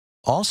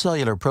All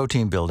cellular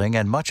protein building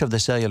and much of the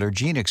cellular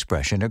gene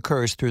expression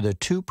occurs through the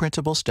two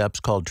principal steps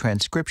called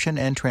transcription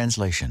and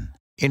translation.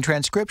 In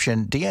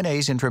transcription,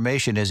 DNA's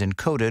information is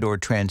encoded or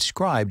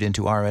transcribed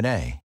into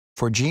RNA.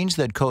 For genes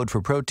that code for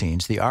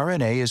proteins, the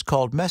RNA is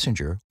called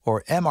messenger,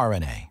 or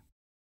mRNA.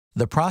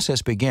 The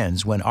process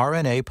begins when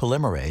RNA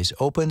polymerase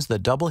opens the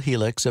double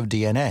helix of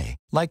DNA,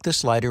 like the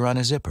slider on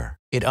a zipper.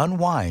 It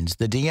unwinds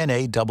the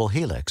DNA double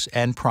helix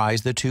and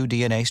pries the two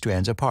DNA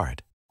strands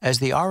apart. As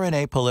the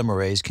RNA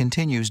polymerase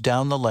continues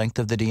down the length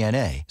of the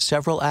DNA,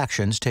 several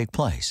actions take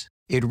place.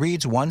 It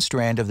reads one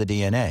strand of the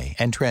DNA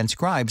and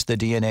transcribes the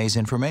DNA's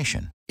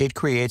information. It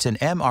creates an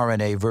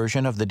mRNA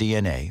version of the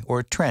DNA,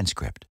 or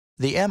transcript.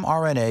 The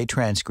mRNA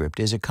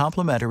transcript is a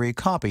complementary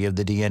copy of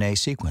the DNA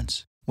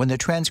sequence. When the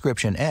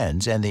transcription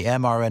ends and the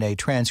mRNA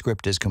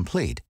transcript is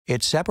complete,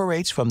 it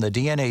separates from the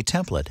DNA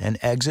template and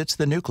exits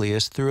the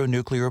nucleus through a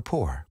nuclear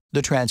pore.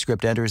 The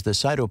transcript enters the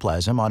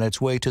cytoplasm on its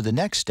way to the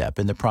next step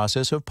in the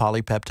process of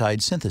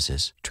polypeptide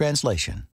synthesis, translation.